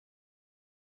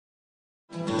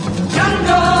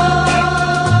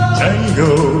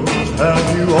Jango, have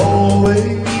you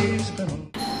always been?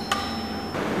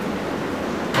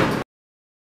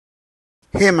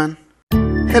 Hey man.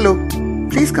 Hello.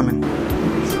 Please come in.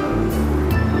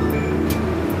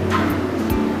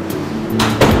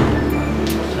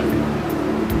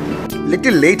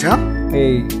 Little late, huh?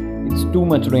 Hey, it's too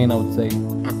much rain outside.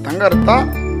 Attangartha,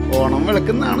 Onam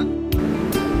velakkunnanu.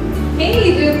 Hey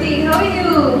Jyoti, how are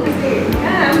you?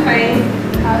 Yeah, I'm fine.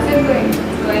 How's it going?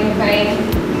 It's going fine.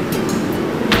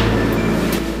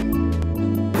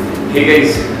 Hey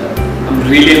guys, I'm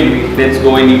really hungry. Let's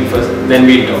go and eat first, then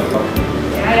we'll talk.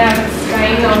 Yeah, it's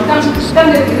fine now. Come,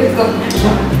 let's go.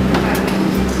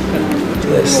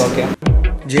 Yes. Okay.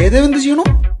 Jaydev endu cheyano?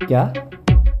 Yeah?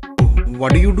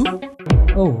 What do you do?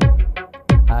 Oh,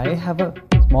 I have a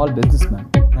small businessman.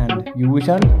 And you,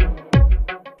 Vishal?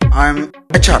 I am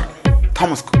HR,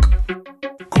 Thomas Cook.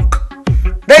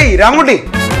 Hey, Ramuti!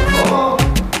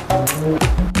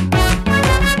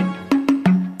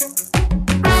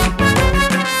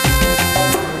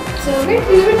 So wait,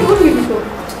 you never told me before.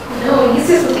 No, he's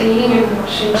just cleaning and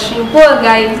washing. Poor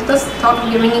guy, just thought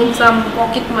of giving him some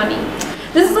pocket money.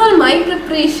 This is all my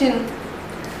preparation.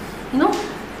 You know,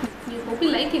 you hope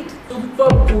you like it.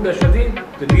 Superb food, Ashwati.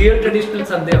 The real traditional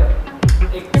sadhya.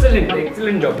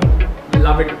 Excellent job.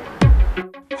 Love it.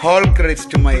 All credits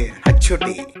to my HOT.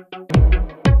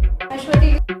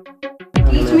 Ashwati,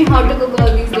 teach me how to cook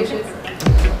all these dishes.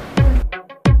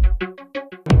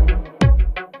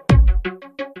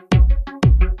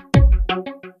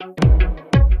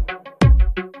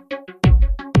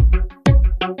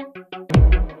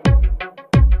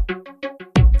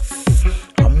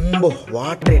 Ambo,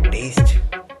 what a taste.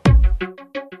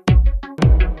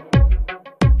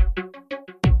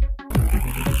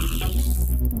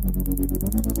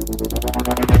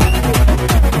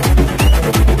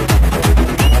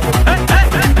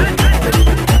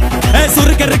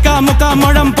 முக்கா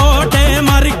முழம் போட்டே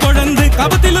மாறி கொழுந்து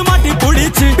கபத்திலு மாட்டி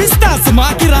புடிச்சு பிஸ்டாஸ்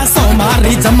மாக்கிரா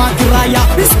சோமாரி ஜமாக்கிராயா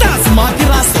பிஸ்டாஸ்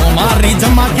மாக்கிரா சோமாரி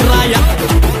ஜமாக்கிராயா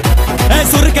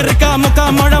சுருக்கருக்கா முக்கா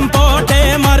முழம் போட்டே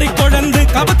மாறி கொழுந்து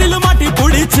கபத்திலு மாட்டி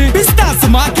புடிச்சு பிஸ்டாஸ்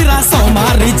மாக்கிரா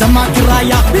சோமாரி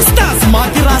ஜமாக்கிராயா பிஸ்டாஸ்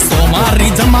மாக்கிரா சோமாரி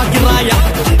ஜமாக்கிராயா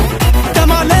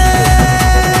டமாலே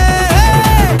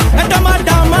டமா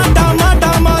டமா டமா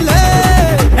டமாலே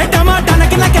டமா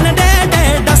டனக்கில கனடே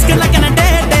டஸ்கில கனடே.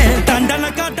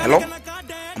 Hello,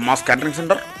 Amma's Catering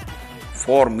Center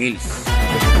for meals.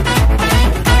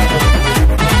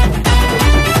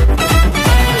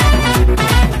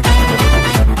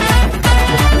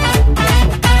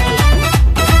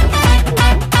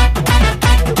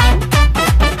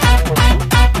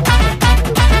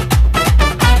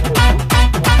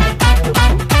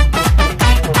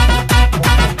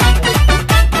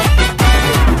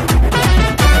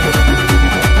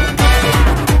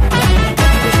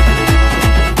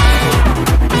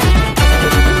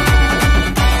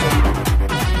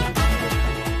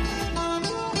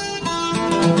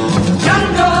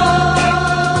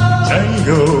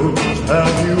 Jango,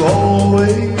 have you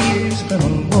always been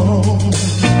alone?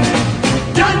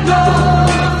 Jango!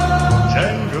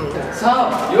 Sir,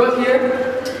 you are here?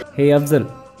 Hey Afzal,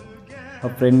 a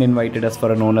friend invited us for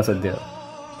an Ona Sadhya.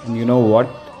 And you know what?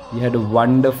 We had a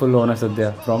wonderful Ona Sadhya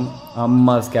from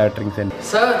Amma's Catering Center.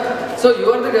 Sir, so you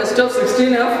are the guest of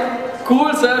 16F?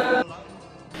 Cool, sir.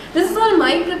 This is all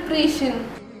my preparation.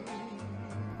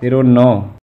 They don't know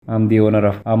I'm the owner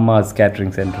of Amma's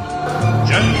Catering Center.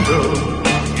 Jango,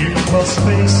 you must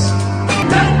face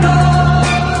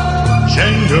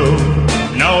Jango,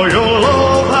 now you're lost.